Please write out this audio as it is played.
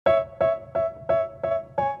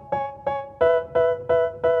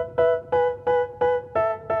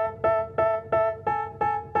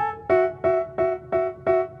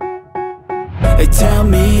tell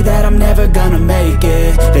me that I'm never gonna make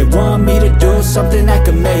it. They want me to do something that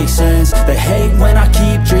could make sense. They hate when I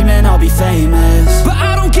keep dreaming I'll be famous, but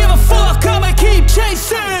I don't give a fuck, I'ma keep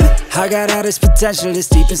chasing. I got all this potential that's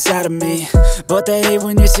deep inside of me, but they hate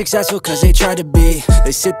when you're successful cause they try to be.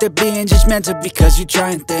 They sit there being judgmental because you're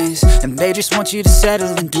trying things, and they just want you to settle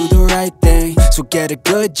and do the right thing. So get a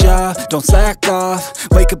good job, don't slack off.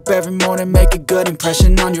 Wake up every morning, make a good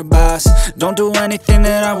impression on your boss. Don't do anything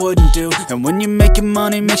that I wouldn't do, and when you're making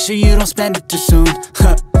money, make sure you don't spend it too soon.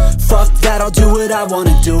 Fuck that, I'll do what I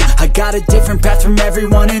wanna do. I got a different path from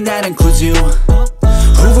everyone, and that includes you.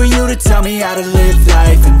 Who are you to tell me how to live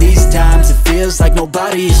life? In these times it feels like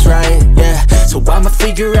nobody is right, yeah. So I'ma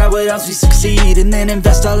figure out what else we succeed, and then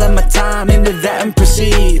invest all of my time into that and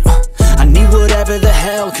proceed. I need whatever the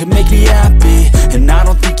hell could make me happy, and I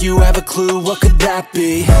don't think you have a clue what could that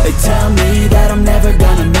be. They tell me that I'm never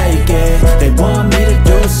gonna make it. They want me to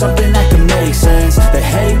do something that can make sense. They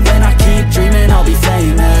hate when I keep dreaming I'll be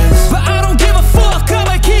famous, but I don't give a fuck,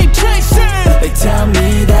 I'ma keep chasing. They tell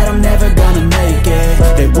me that I'm never gonna make it.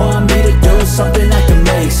 They want me to do something that can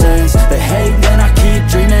make sense. They hate when I keep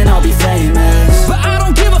dreaming I'll be famous, but I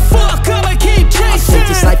don't give a fuck, I'ma keep chasing. I think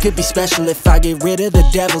this life could be special if I get rid of the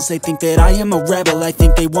devils. They think that I am a rebel, I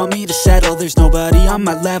think they want me to settle. There's nobody on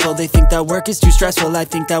my level, they think that work is too stressful. I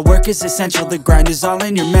think that work is essential, the grind is all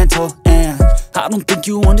in your mental. And I don't think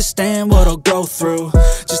you understand what I'll go through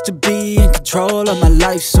just to be in control of my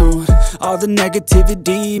life soon. All the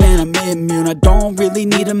negativity, man, I'm immune. I don't really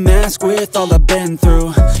need a mask with all I've been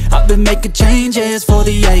through. I've been making changes for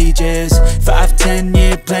the ages. 5-10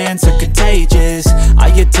 year plans are contagious. I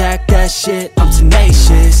attack that shit, I'm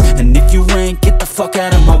tenacious. And if you ain't, get the fuck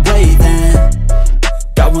out of my way then.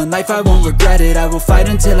 Got one life, I won't regret it. I will fight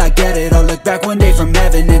until I get it. I'll look back one day from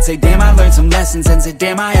heaven and say damn, I learned some lessons. And say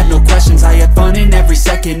damn, I had no questions. I had fun in every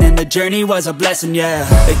second, and the journey was a blessing, yeah.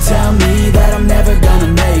 They tell me that I'm never gonna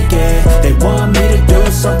make it. They want me to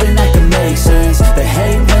do something that can make sense. They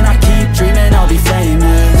hate when I keep dreaming I'll be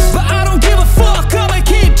famous, but I don't give a fuck, I'ma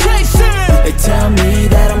keep chasing. They tell me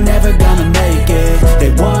that I'm never gonna make it.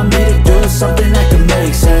 They want me to do something that can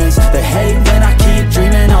make sense. They hate when I keep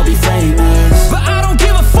dreaming I'll be famous, but I don't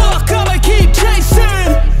give a fuck, I'ma keep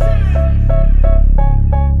chasing.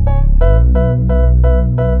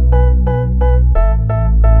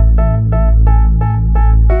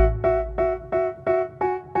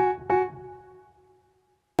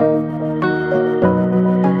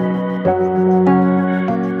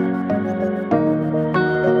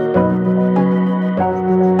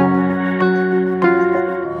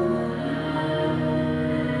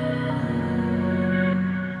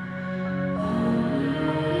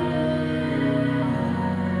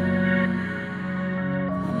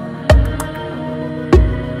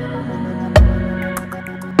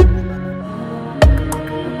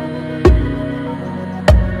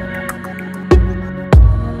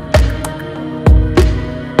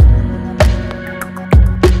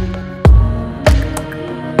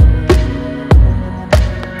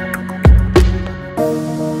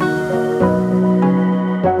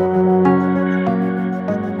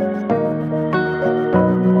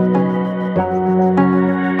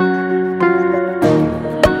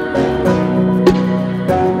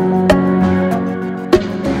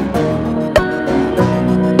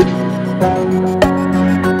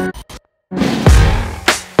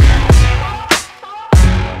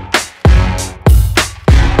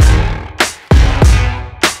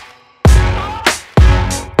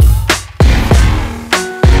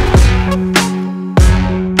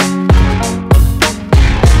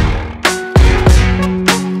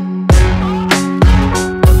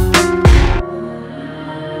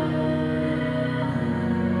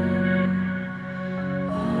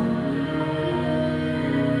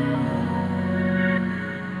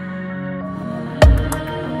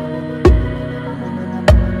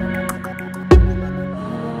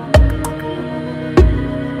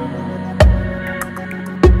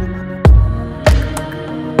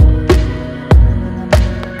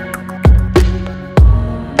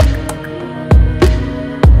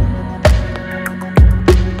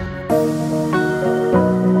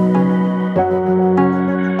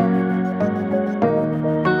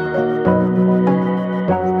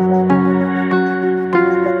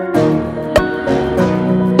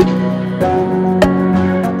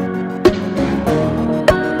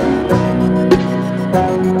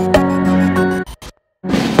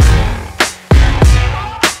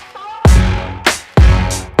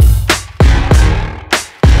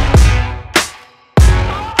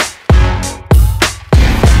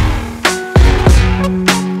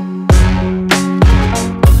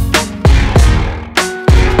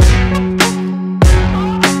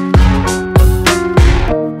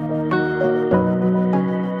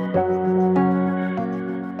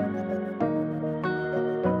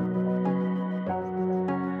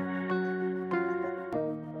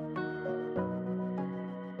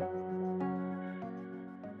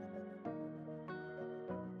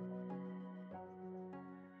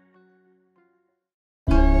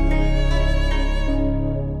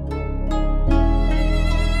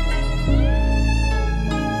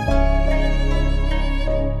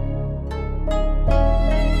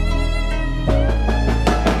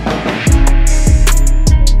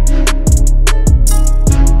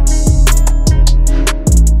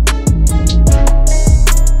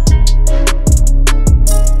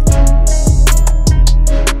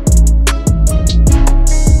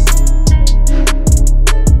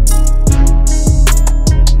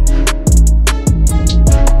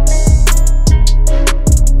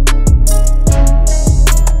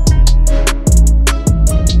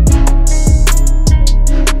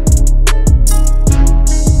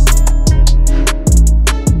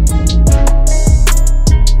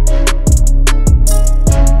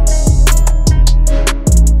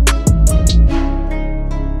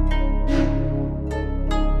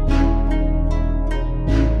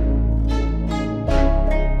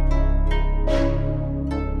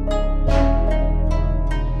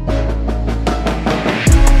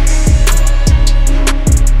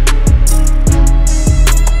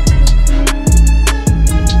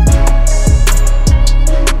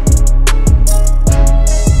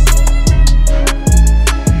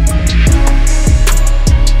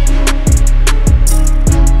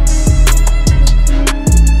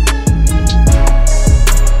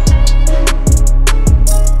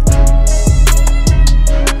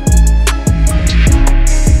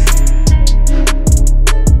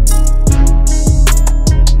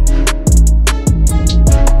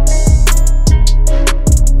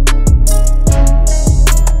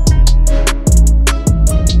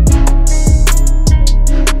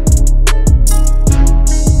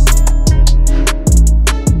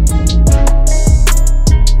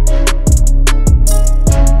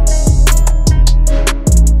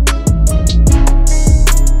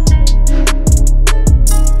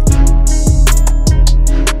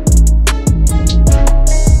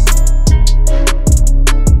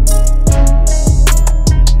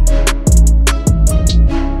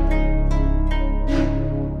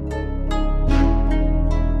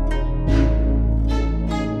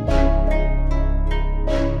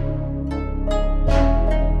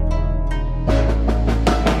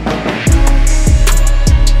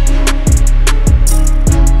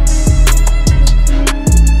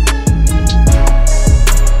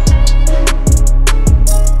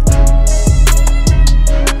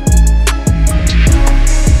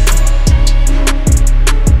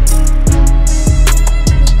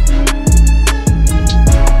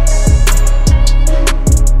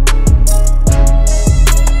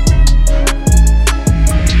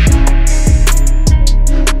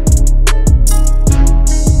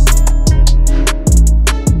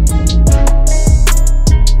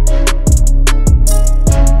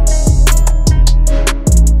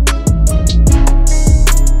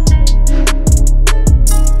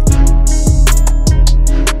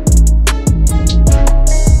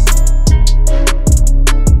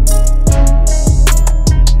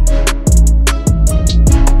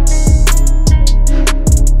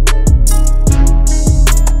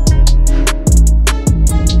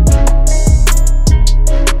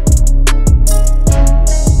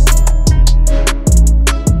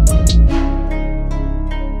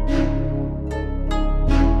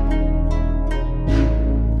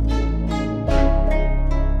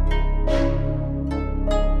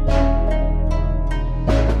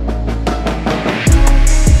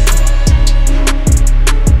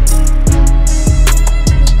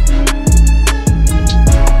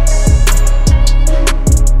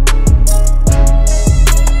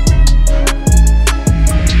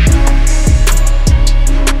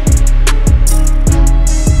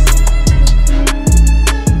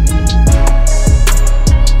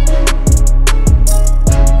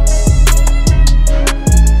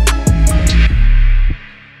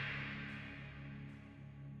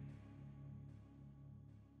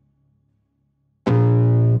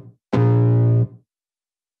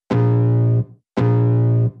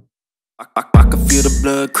 feel the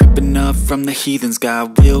blood creeping up from the heathens.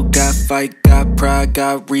 Got will, got fight, got pride,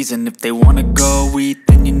 got reason. If they wanna go eat,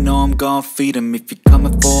 then you know I'm gon' feed them. If you're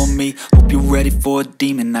coming for me, hope you're ready for a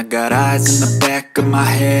demon. I got eyes in the back of my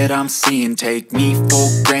head, I'm seeing. Take me for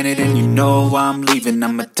granted and you know I'm leaving.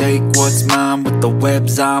 I'ma take what's mine with the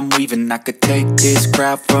webs I'm weaving. I could take this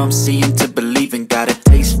crowd from seeing to believing. Got a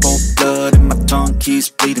taste for blood and my tongue keeps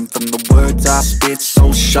bleeding from the words I spit.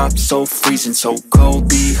 So sharp, so freezing, so cold.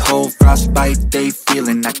 Behold, frostbite they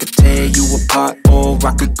feeling. I could tear you apart or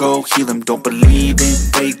I could go heal them. Don't believe in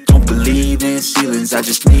fate, don't believe in ceilings. I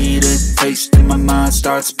just need a taste and my mind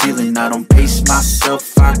starts peeling. I don't pace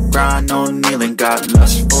myself, I grind on kneeling. Got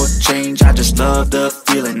lust for change, I just love the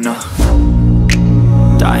feeling.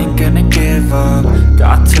 I ain't gonna give up.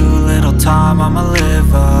 Got too little time, I'ma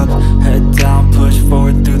live up. Head down, push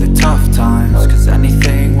forward through the tough times. Cause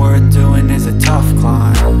anything worth doing is a tough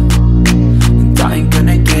climb. And I ain't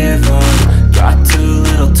gonna give up. Got too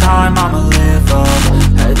little time, I'ma live up.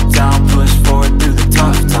 Head down, push forward through the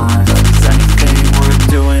tough times. Cause anything worth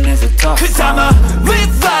doing is a tough climb. Cause I'ma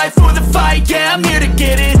live life for the fight, yeah, I'm here to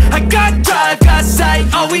get it. I got drive, got sight,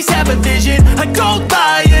 always have a vision. I go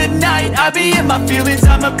by at night, I be in my feelings.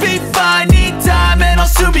 I'ma be fine, need time and I'll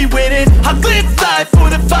soon be winning. I live life for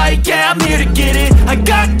the fight, yeah, I'm here to get it. I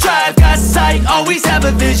got drive, got sight, always have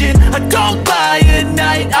a vision. I go by at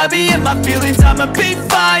night, I be in my feelings. I'ma be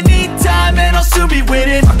fine, need time and I'll soon be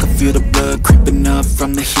winning. I can feel the blood creeping up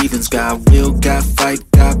from the heathens. Got will, got fight,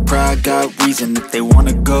 got pride, got reason. If they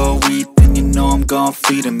wanna go eat, then you know I'm gon'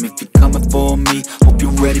 feed them. If you're coming for me, hope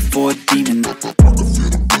you're ready for a demon. I can feel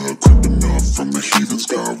the blood creeping up from the heathens.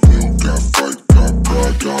 Got will, got fight, got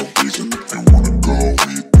pride, got reason. If they wanna go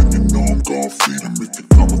eat, then you know I'm gon' feed them. If you're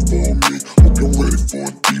coming for me, hope you're ready for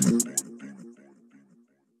a demon.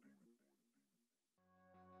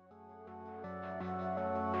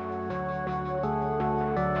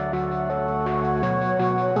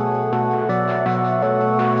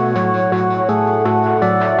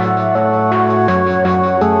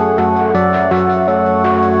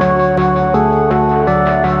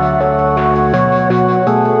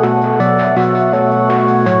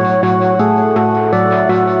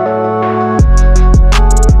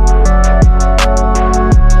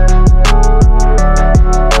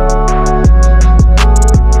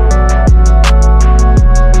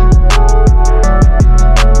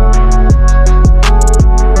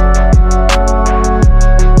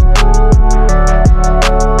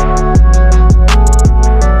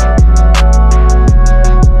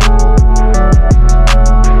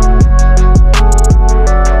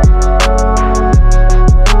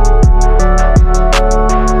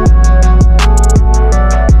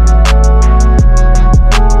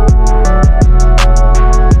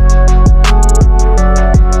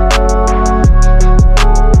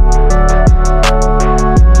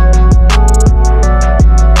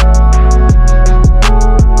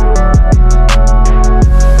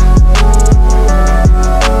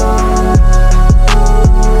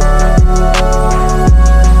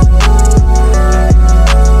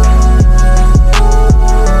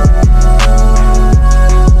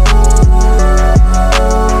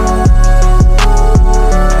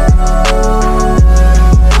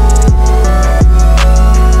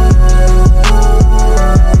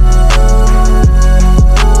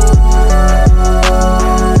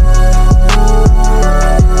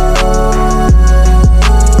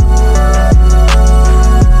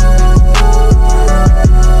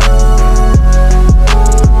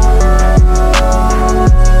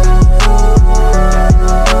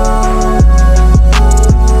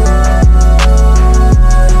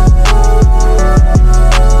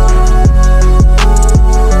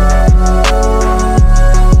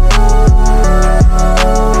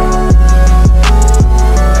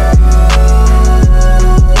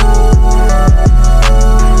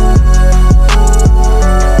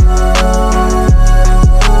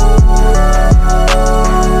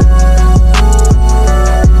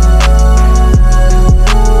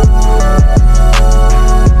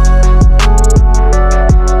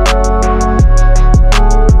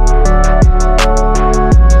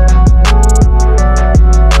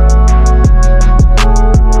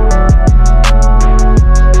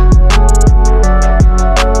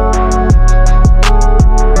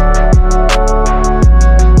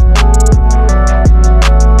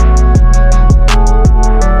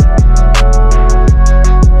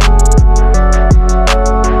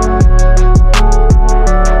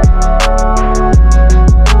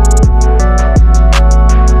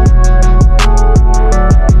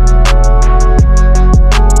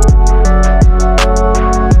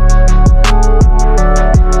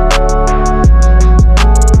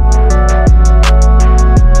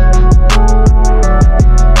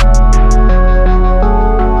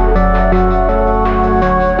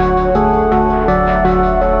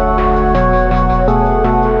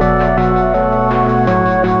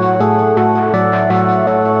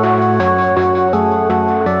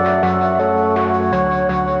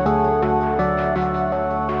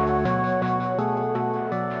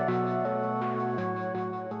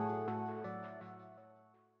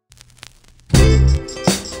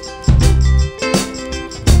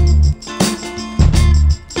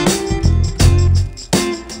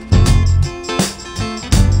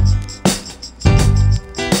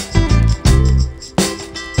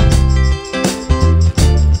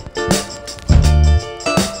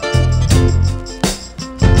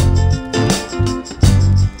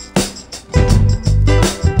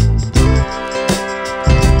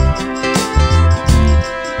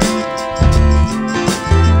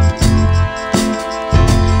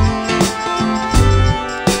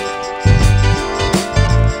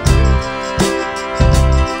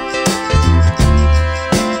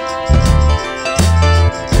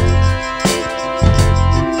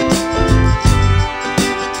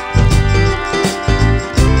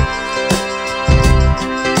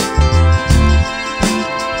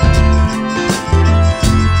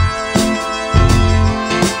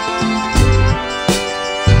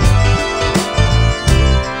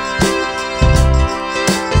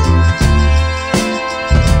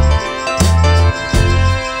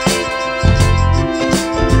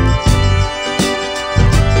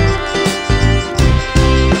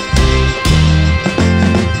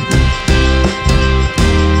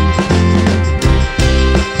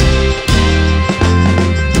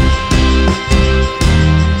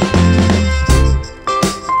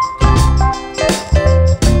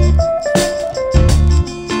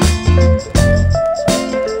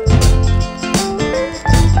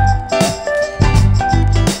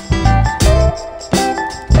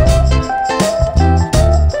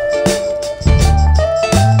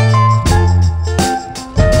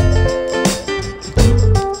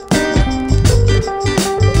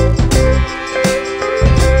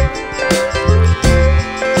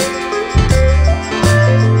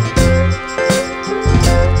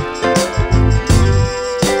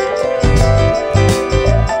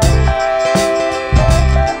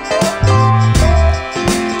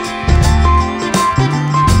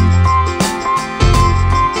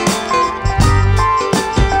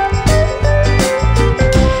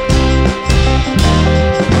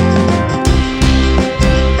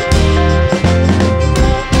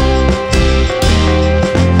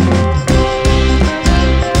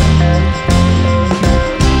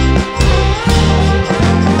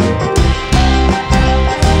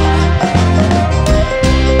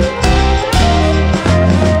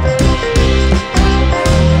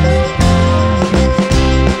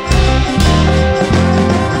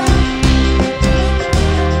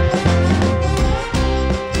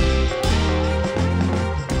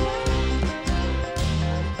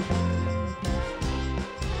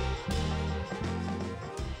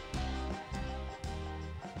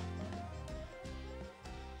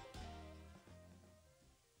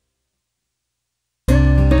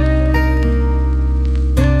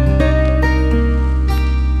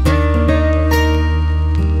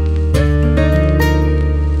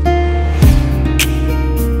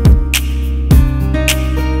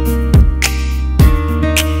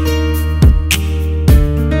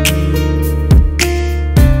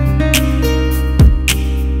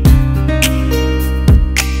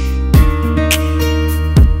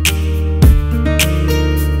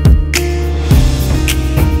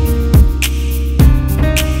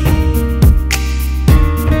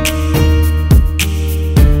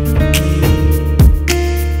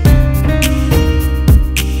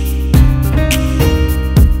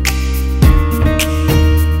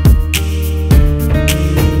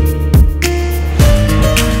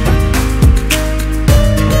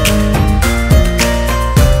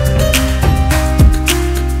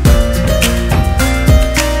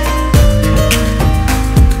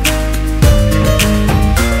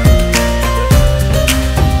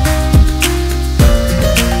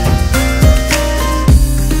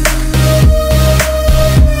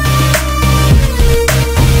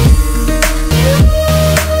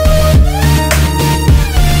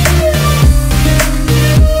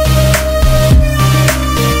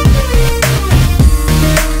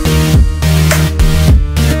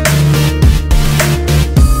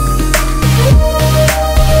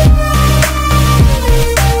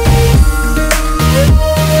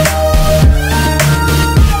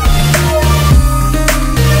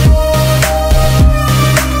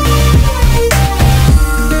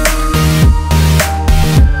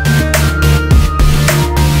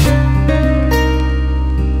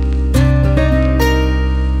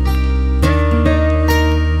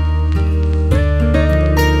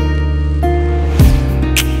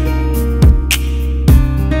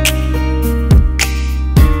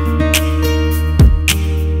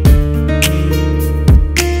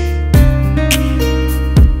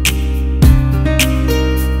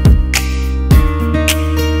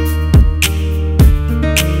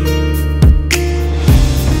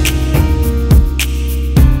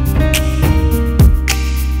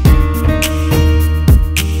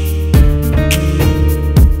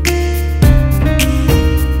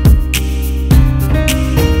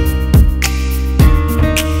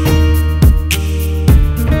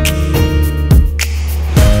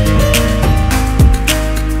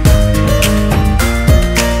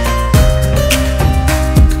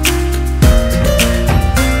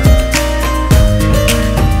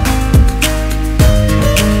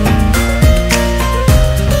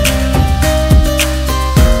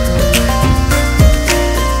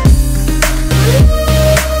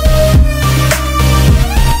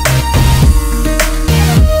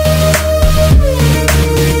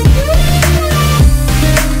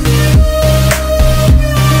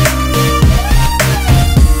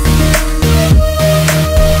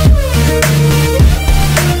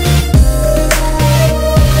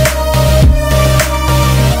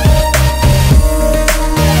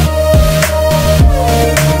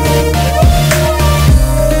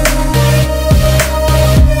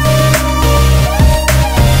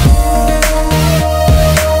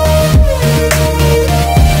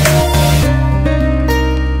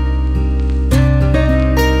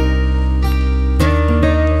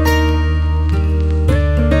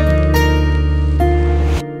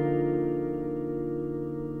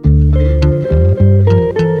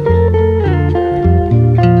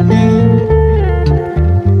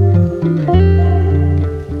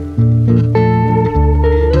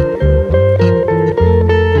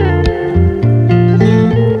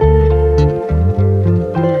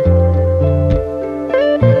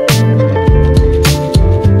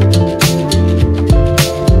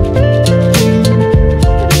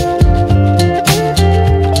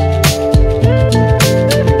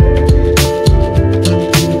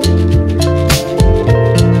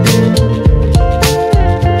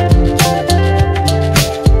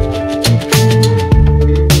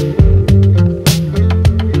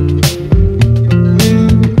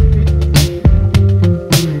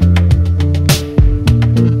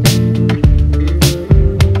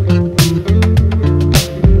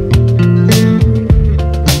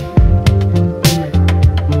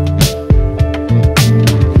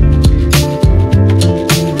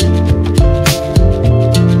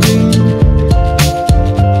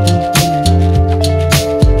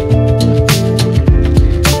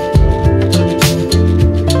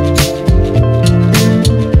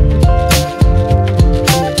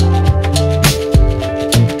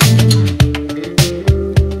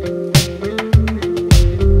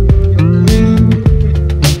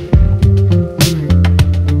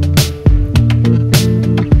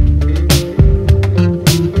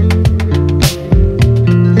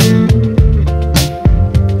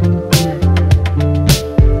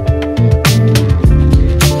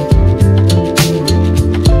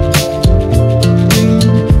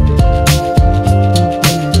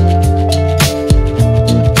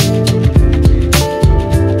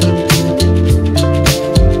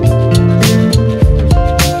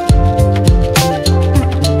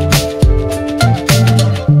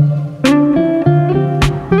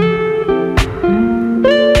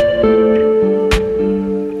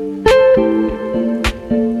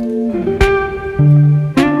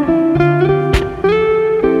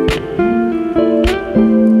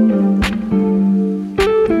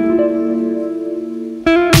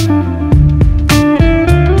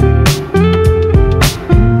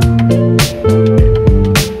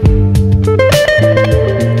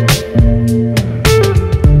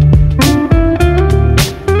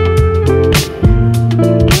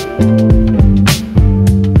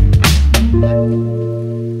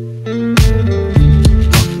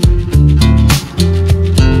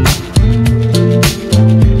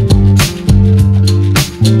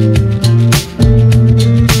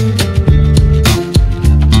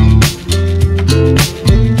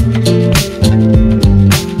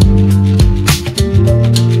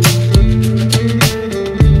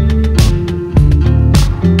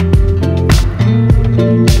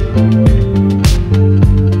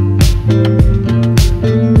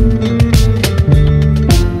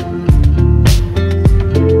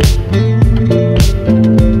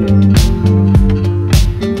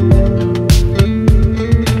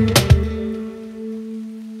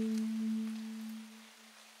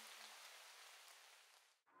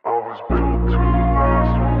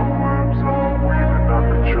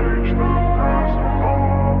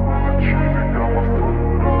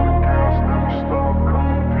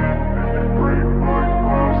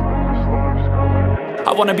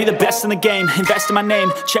 I wanna be the best in the game, invest in my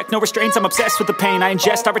name. Check no restraints, I'm obsessed with the pain. I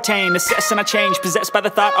ingest, I retain, assess and I change. Possessed by the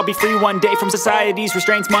thought I'll be free one day from society's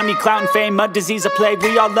restraints. Money, clout and fame, mud, disease, a plague.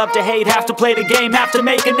 We all love to hate, have to play the game, have to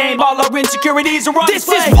make a name. All our insecurities are on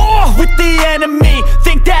display. This is war with the enemy,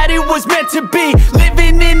 think that it was meant to be.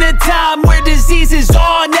 Living in a time where disease is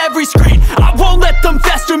on every screen. I won't let them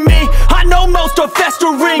fester me, I know most are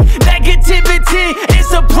festering. Negativity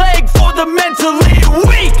is a plague for the mentally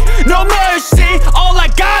weak. No mercy, all I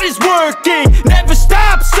got is working. Never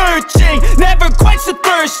stop searching, never quite so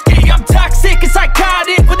thirsty. I'm toxic and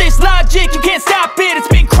psychotic, with this logic, you can't stop it. It's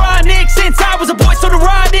been chronic since I was a boy, so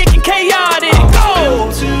neurotic and chaotic.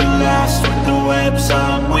 Built to last with the webs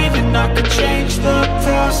I'm weaving. I could change the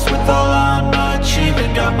past with all I'm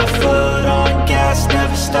achieving. Got my foot on gas,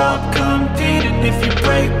 never stop competing. If you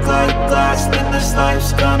break like glass, then this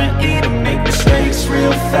life's gonna eat 'em. Make mistakes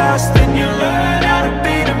real fast, then you learn how to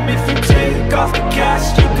beat 'em. If you take off the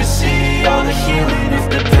cast, you can see all the healing. If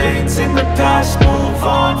the pain's in the past, move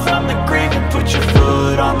on from the grave and put your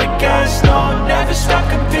foot on the gas. No, never stop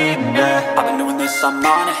competing, yeah. I've been doing this, I'm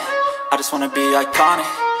on it. I just wanna be iconic.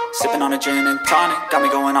 Sipping on a gin and tonic, got me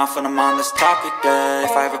going off when I'm on this topic, yeah.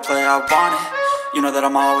 If I ever play, I want it. You know that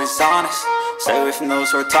I'm always honest. Stay away from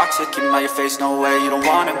those who are toxic. Keep them out your face, no way, you don't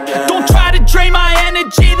want it, yeah. Don't try to drain my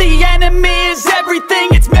energy. The enemy is everything.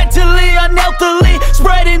 It's mentally, unhealthily,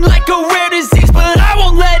 spreading like a rare disease. But I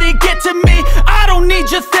won't let it get to me. I don't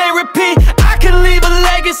need your therapy. I can leave a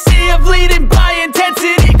legacy of leading by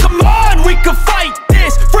intensity. Come on, we can fight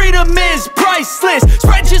this. Freedom is priceless.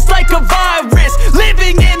 Spread just like a virus.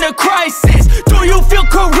 Living in a crisis. Do you feel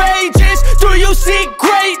courageous? Do you seek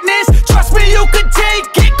greatness? Trust me, you can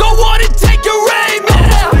take it. Go on and take your aim, yeah.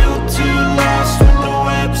 I was built to last with the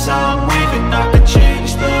webs I'm weaving. I could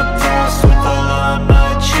change the past with all I'm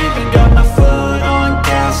achieving. Got my foot on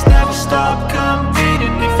gas, never stop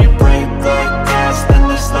competing. If you break like glass, then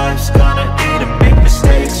this life's gonna eat 'em. Make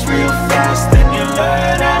mistakes real fast, then you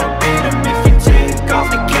learn how to beat 'em. If you take off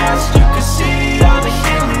the gas, you can see all the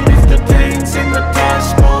healing. If the pain's in the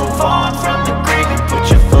past, move on from the grave and put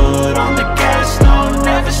your foot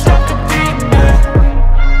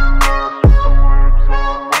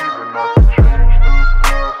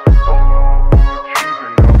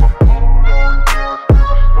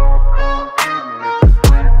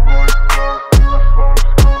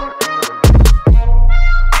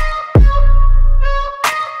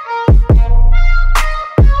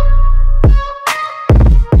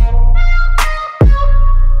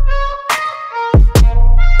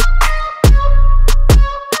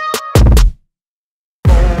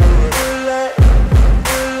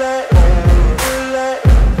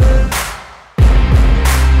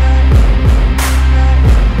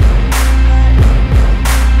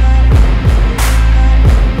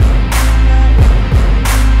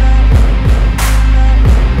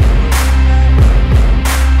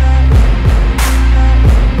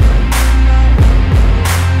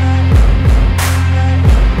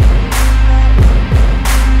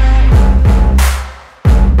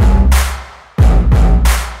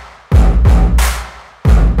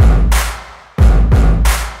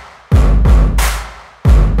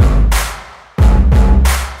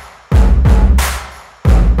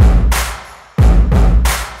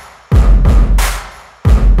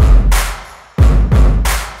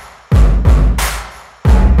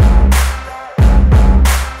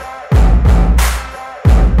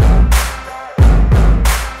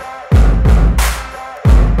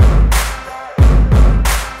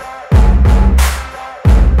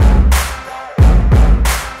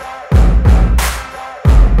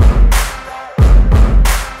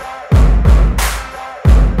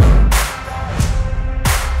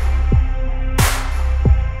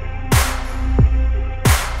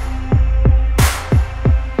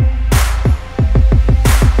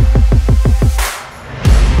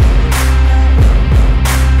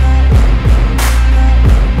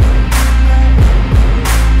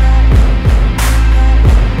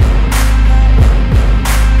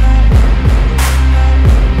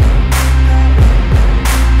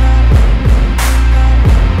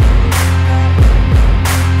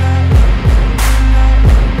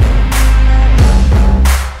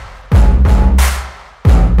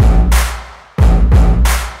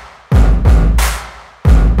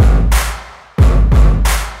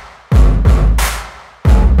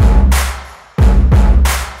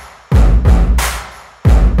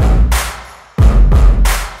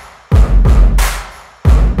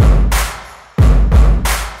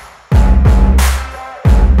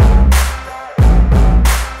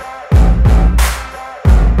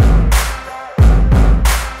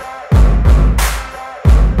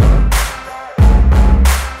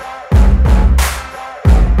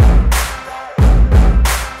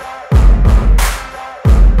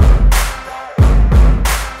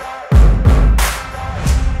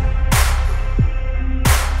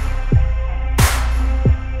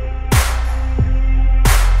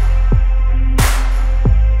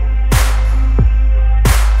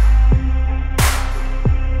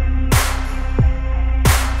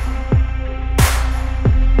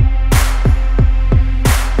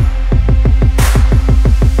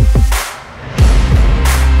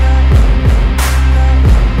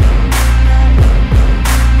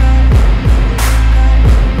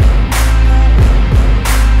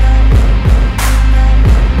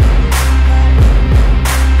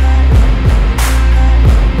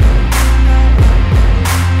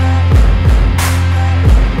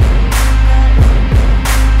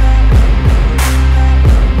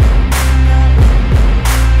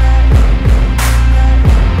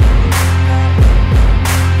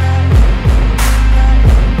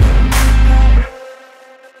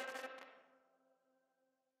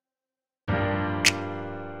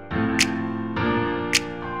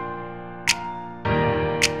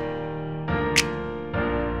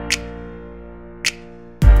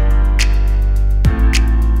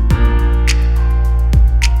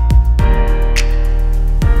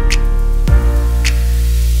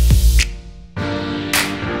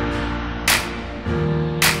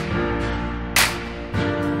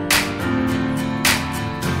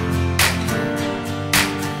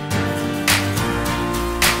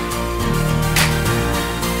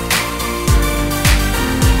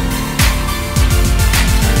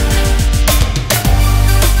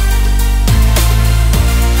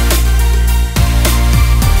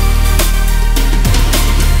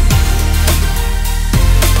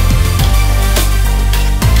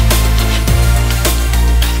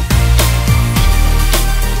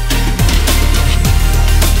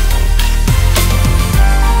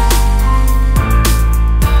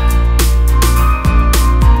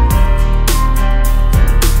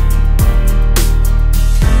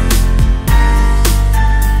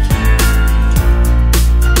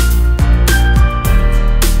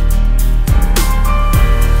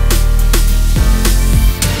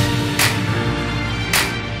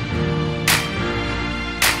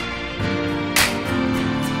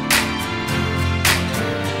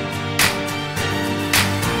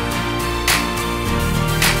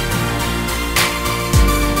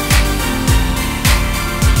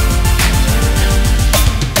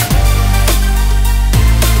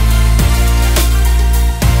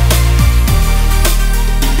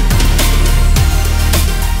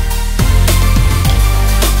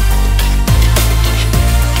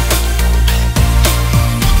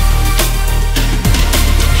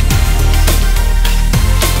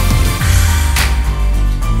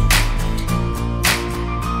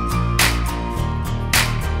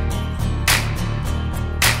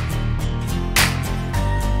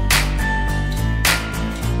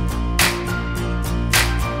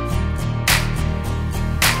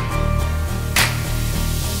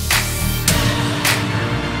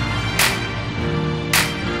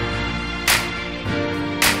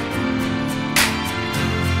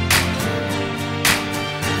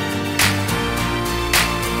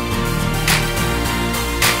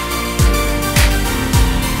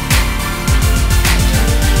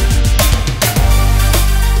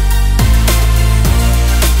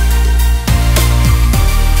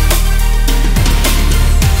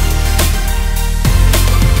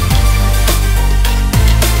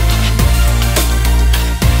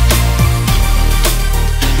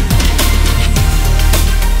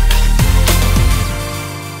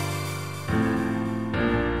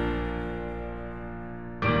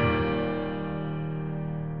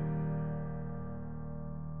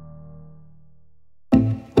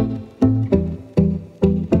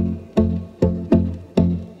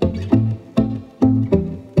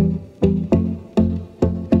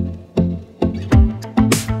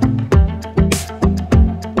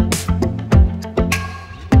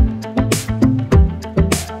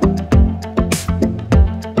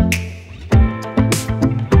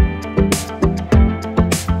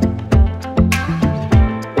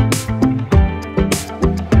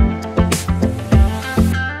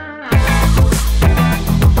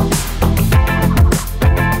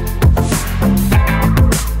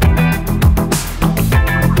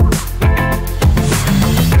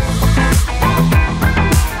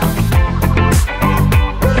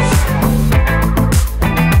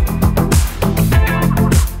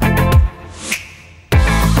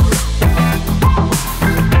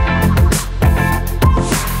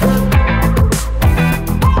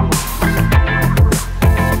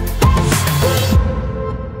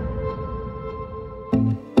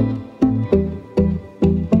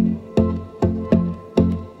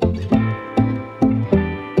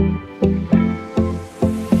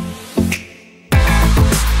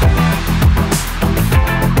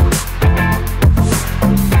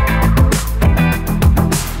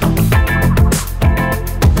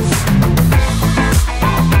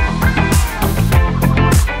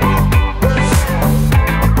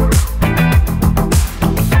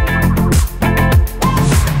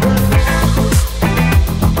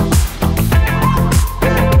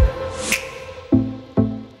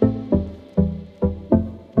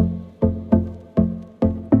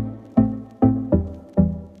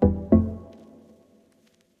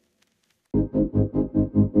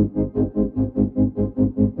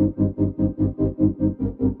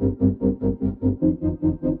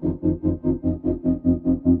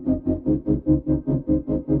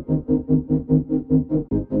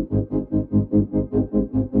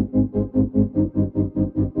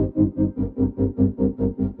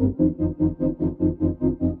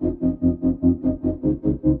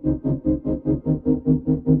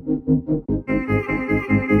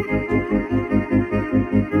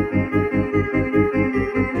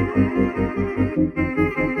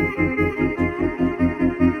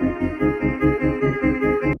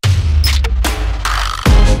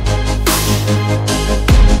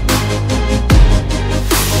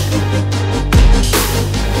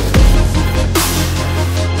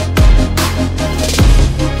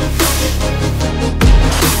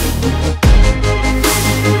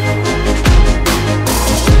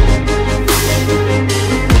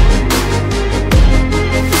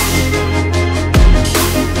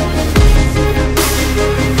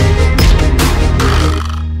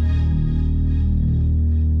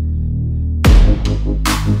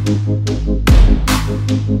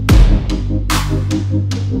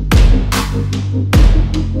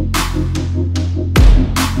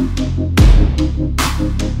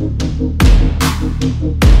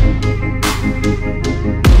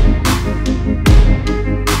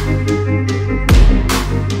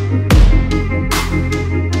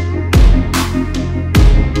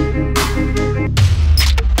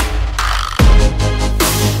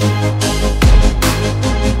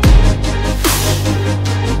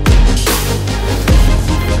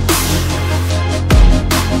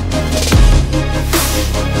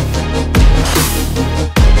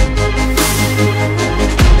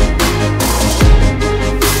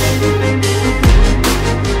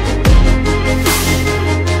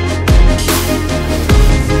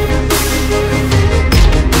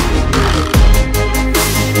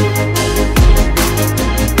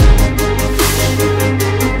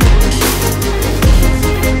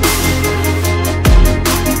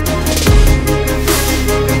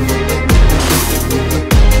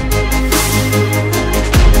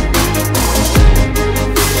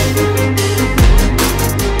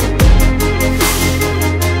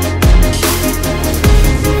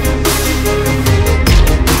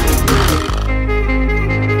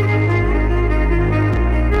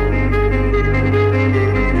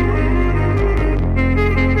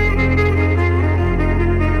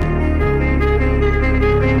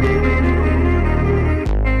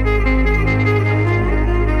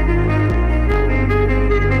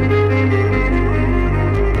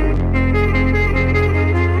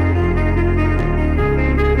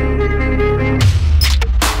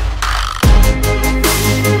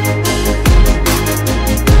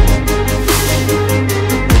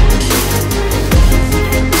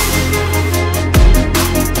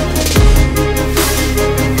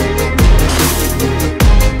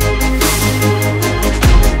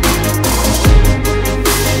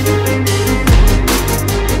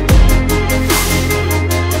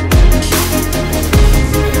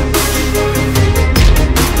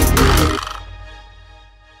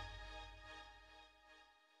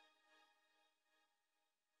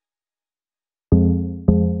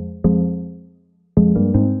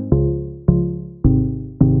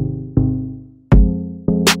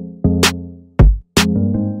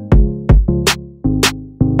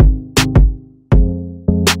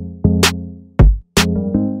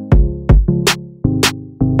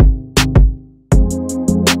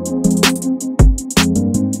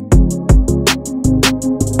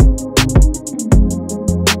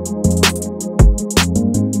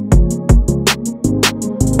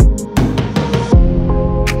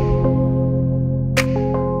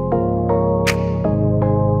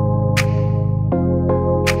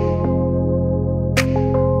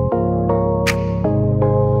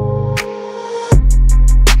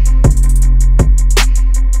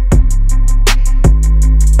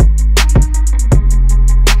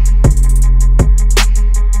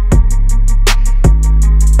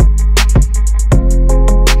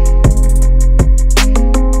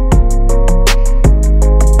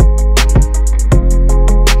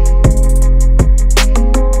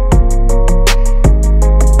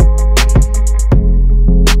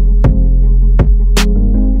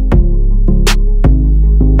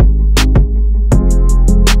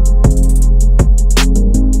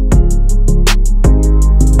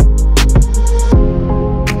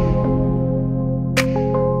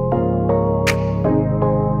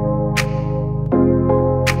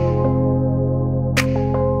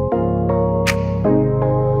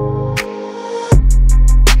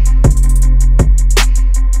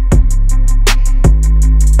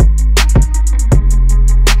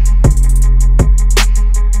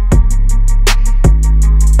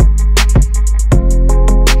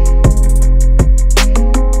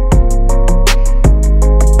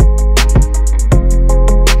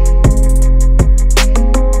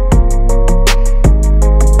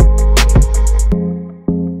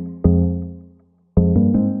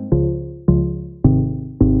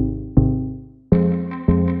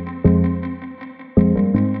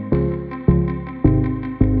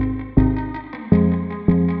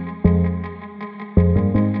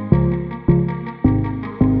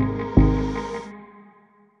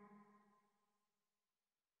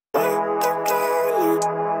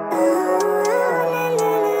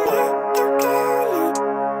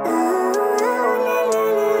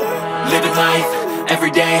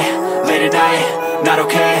night, not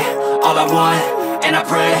okay. All I want, and I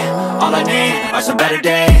pray, all I need are some better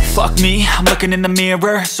days. Fuck me, I'm looking in the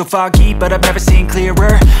mirror, so foggy, but I've never seen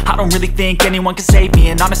clearer. I don't really think anyone can save me,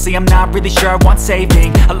 and honestly I'm not really sure I want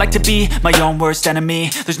saving. I like to be my own worst enemy.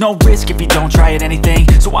 There's no risk if you don't try at anything,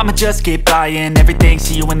 so I'ma just keep buying everything.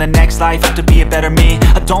 See you in the next life, have to be a better me.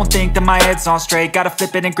 I don't think that my head's on straight, gotta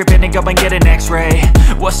flip it and grip it and go and get an x-ray.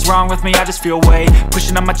 What's wrong with me? I just feel weight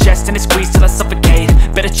pushing on my chest and it squeezes till I suffocate.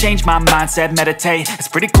 Better change my mindset, meditate. It's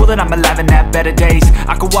pretty cool that I'm alive and have better days.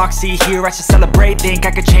 I could walk, see, hear, I should celebrate. Think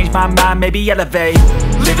I could change my mind, maybe elevate.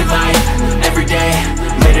 Living life, everyday,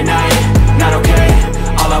 late at night, not okay.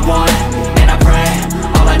 All I want, and I pray,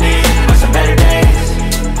 all I need are some better days.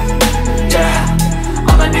 Yeah,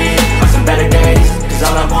 all I need are some better days. Cause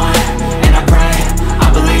all I want, and I pray, I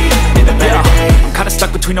believe in the better days. I'm kinda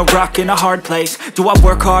stuck between a rock and a hard place. Do I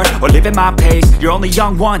work hard or live at my pace? You're only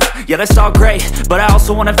young once, yeah that's all great, but I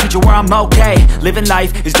also want a future where I'm okay. Living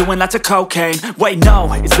life is doing lots of cocaine. Wait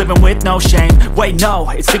no, it's living with no shame. Wait no,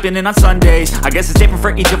 it's sleeping in on Sundays. I guess it's different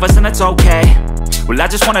for each of us and that's okay. Well I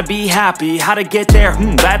just wanna be happy, how to get there?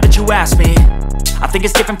 Glad that you asked me. I think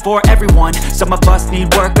it's different for everyone. Some of us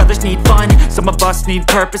need work, others need fun. Some of us need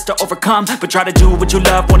purpose to overcome. But try to do what you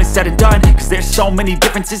love when it's said and done, cause there's so many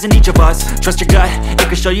differences in each of us. Trust your gut, it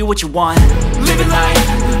can show you what you want. Living life,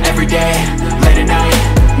 everyday, late at night,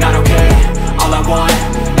 not okay. All I want,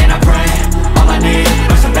 and I pray, all I need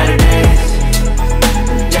are some better days.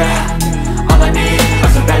 Yeah, all I need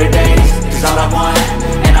are some better days. Cause all I want,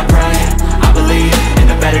 and I pray, I believe in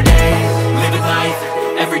the better days. Living life,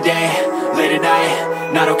 everyday, late at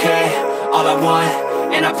night, not okay. All I want,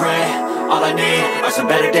 and I pray, all I need are some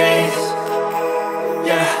better days.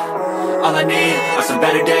 Yeah, all I need are some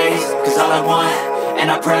better days. Cause all I want, and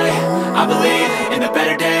I pray, I believe in the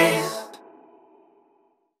better days.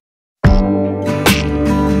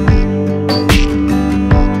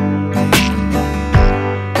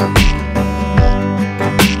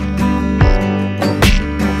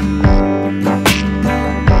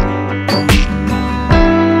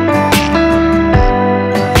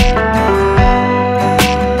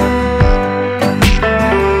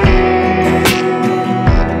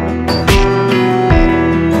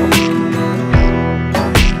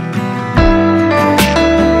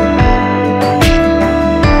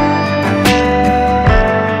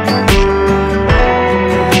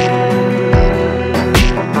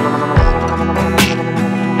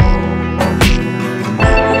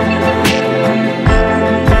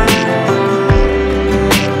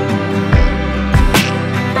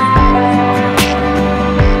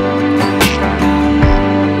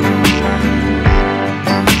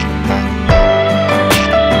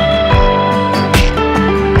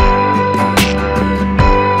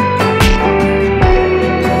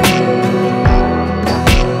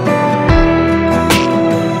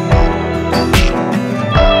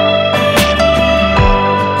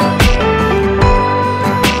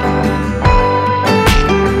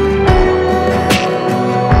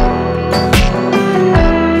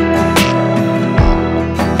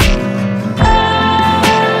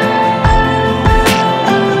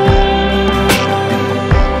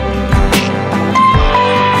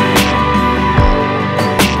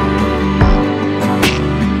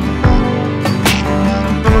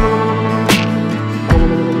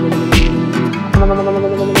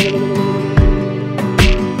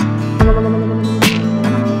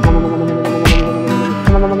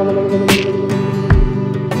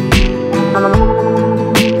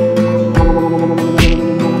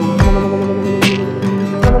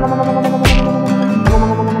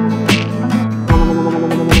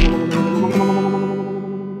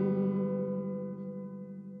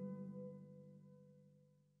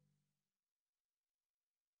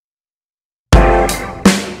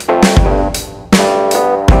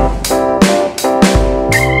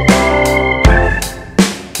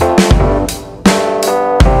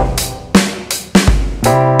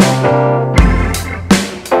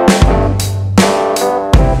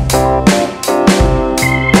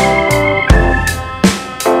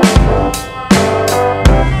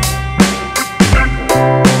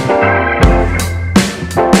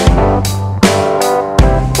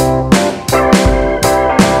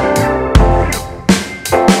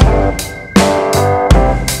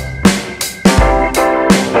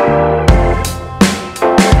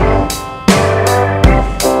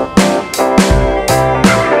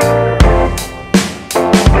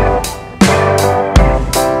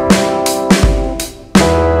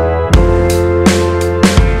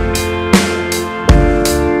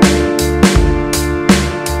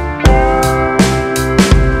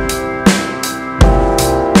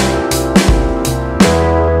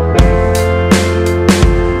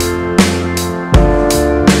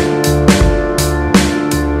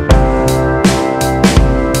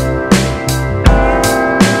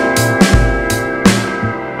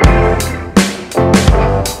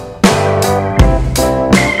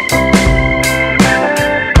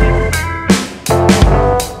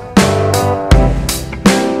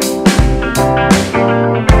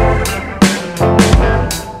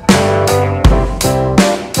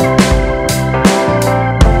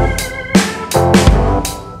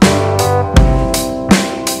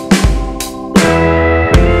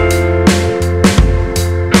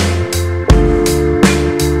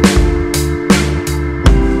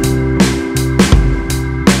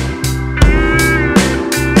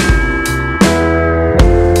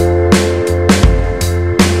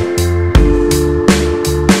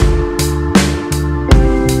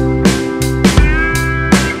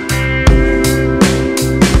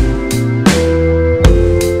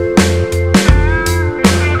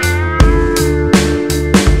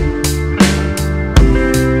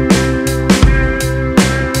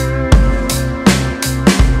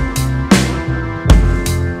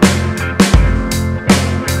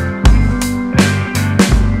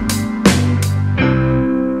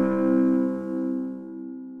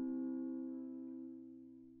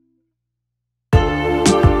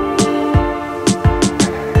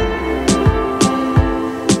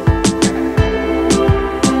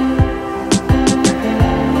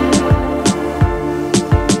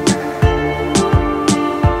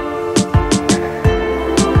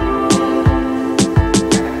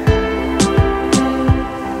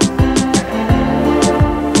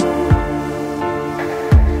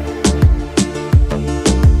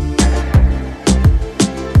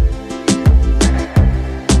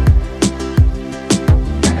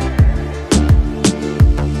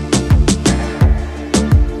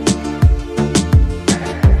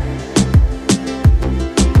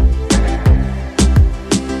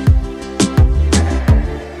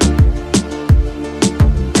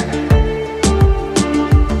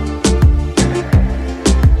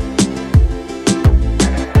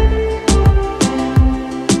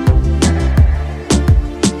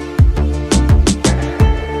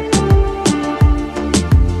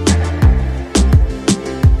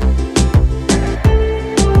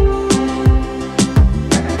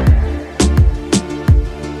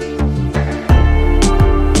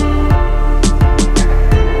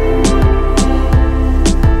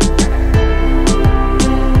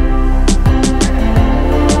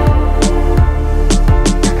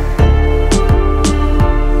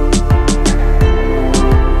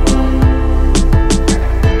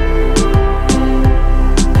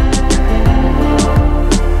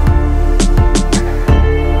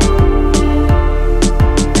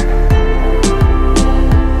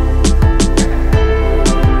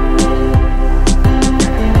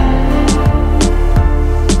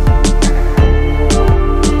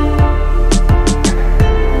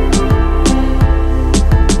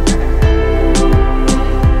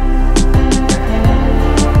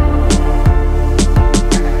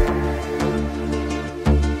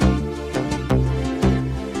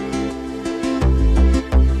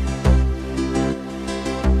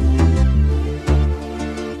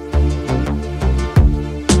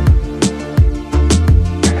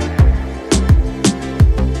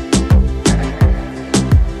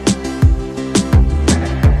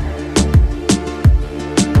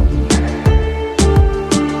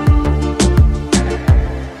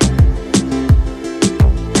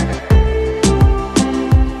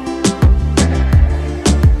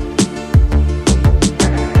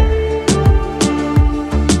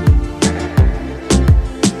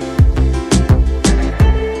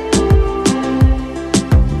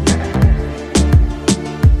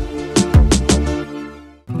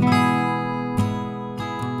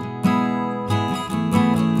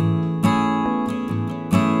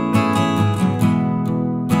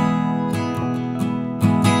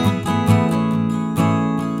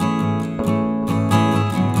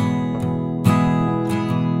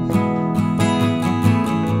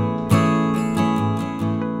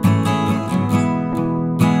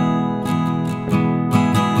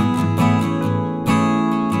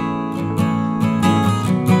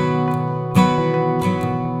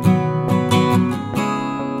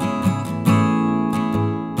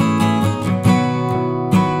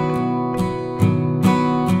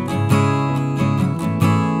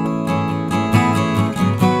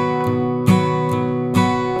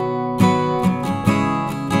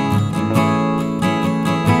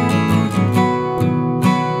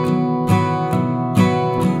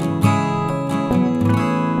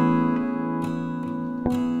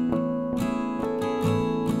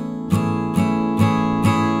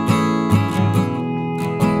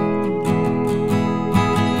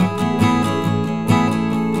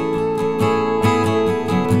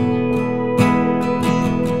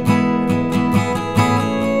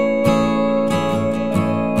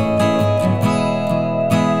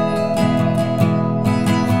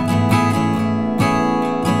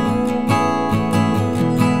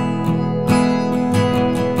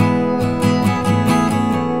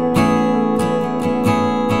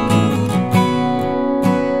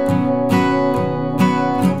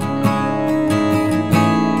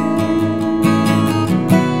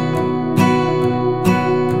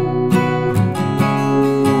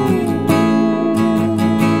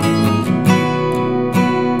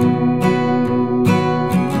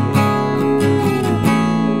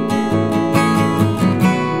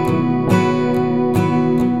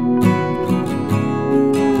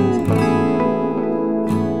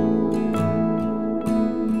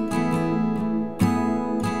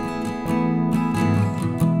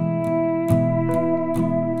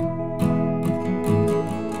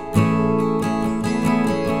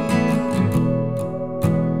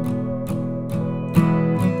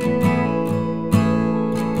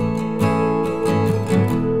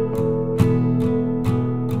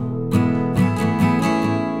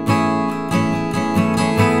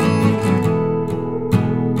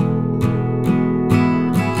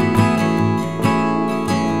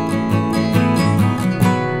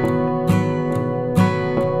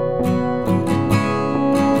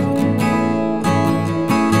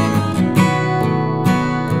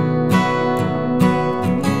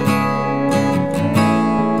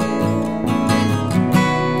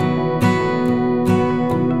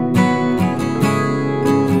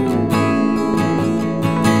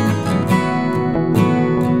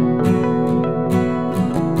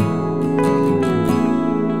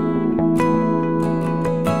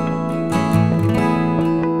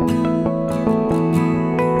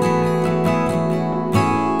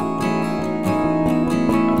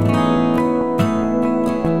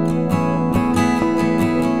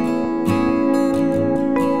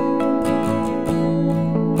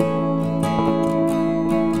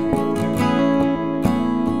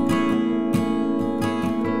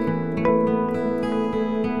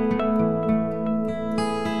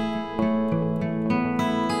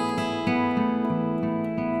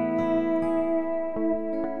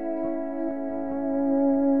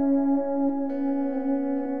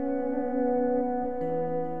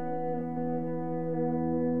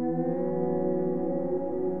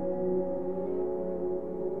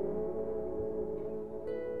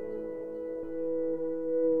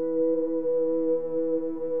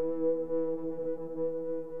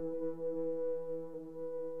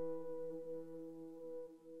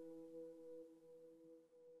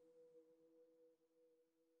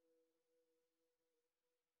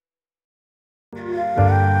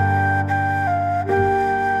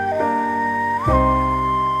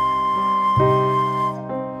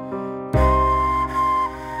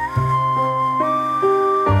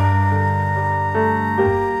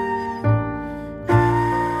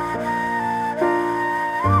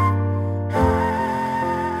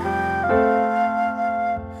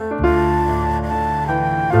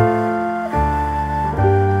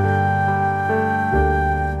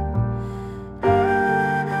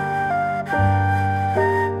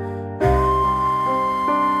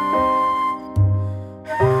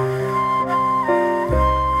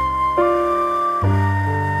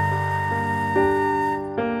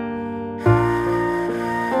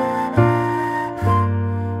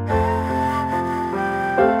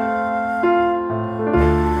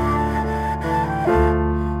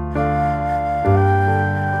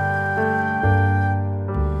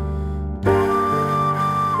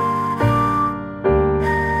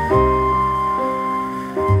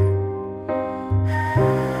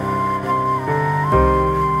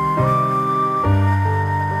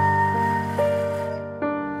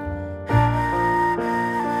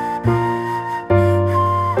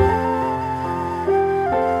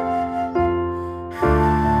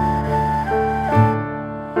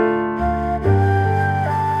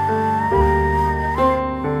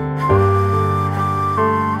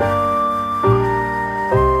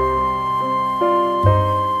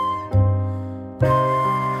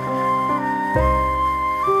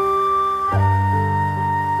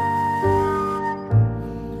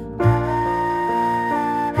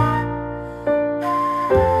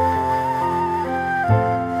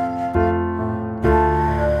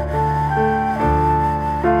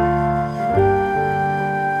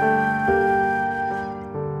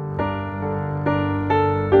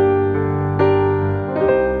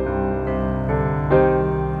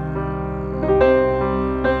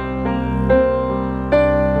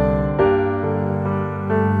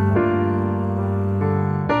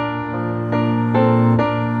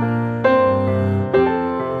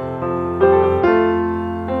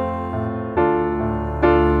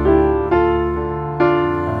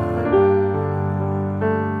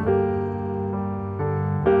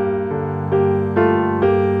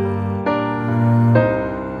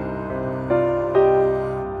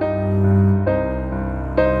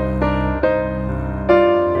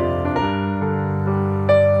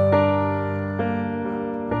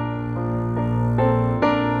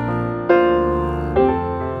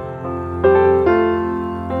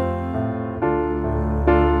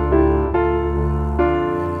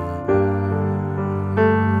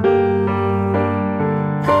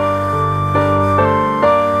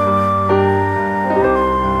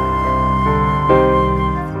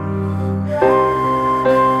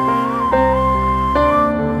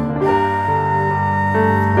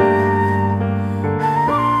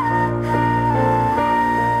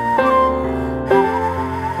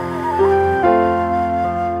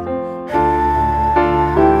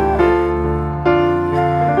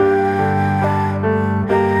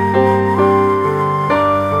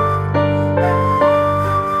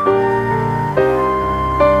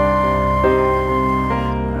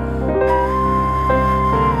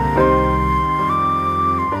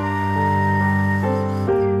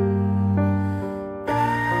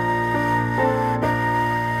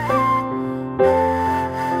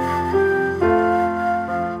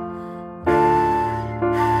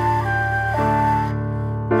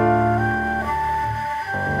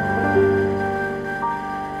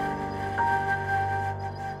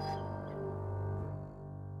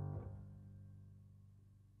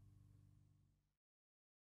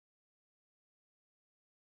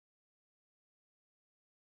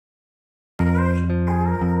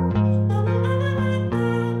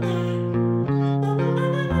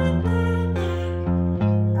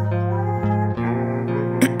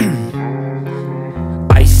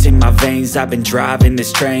 years I've been driving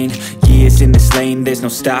this train, years in this lane, there's no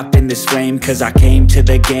stopping this flame. Cause I came to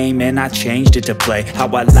the game and I changed it to play how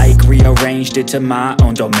I like, rearranged it to my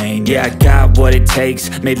own domain. Yeah, I got what it takes,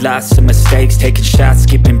 made lots of mistakes, taking shots,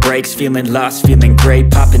 skipping breaks, feeling lost, feeling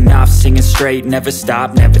great, popping off, singing straight, never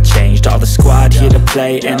stopped, never changed. All the squad here to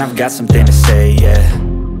play, and I've got something to say, yeah.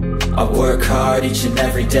 I work hard each and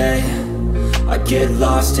every day, I get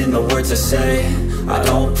lost in the words I say. I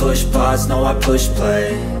don't push pause, no I push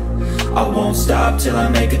play. I won't stop till I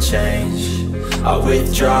make a change. I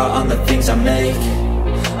withdraw on the things I make.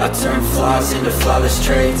 I turn flaws into flawless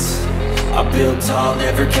traits. I build tall,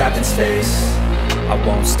 never capped in space. I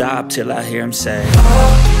won't stop till I hear him say, oh,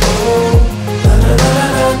 oh, la, la, la,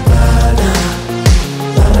 la, la, la.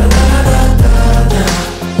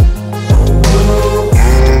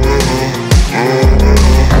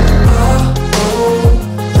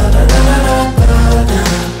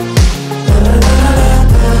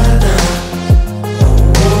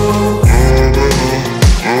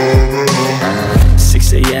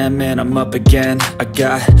 And I'm up again. I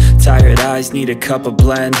got tired eyes, need a cup of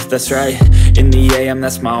blend. That's right, in the AM,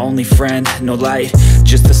 that's my only friend. No light,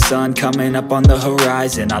 just the sun coming up on the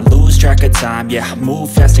horizon. I lose track of time, yeah, I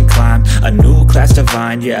move fast and climb a new class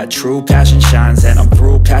divine, yeah, true passion shines. And I'm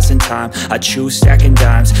through passing time, I choose stacking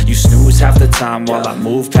dimes. You snooze half the time while I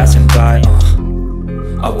move passing by.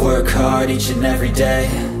 I work hard each and every day,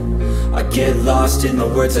 I get lost in the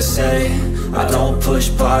words I say. I don't push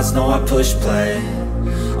pause, no I push play.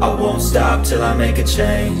 I won't stop till I make a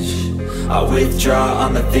change. I withdraw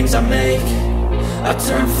on the things I make. I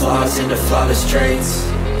turn flaws into flawless traits.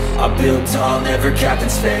 I build tall, never capped in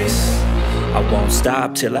space. I won't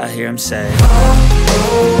stop till I hear him say,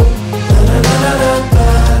 oh, oh.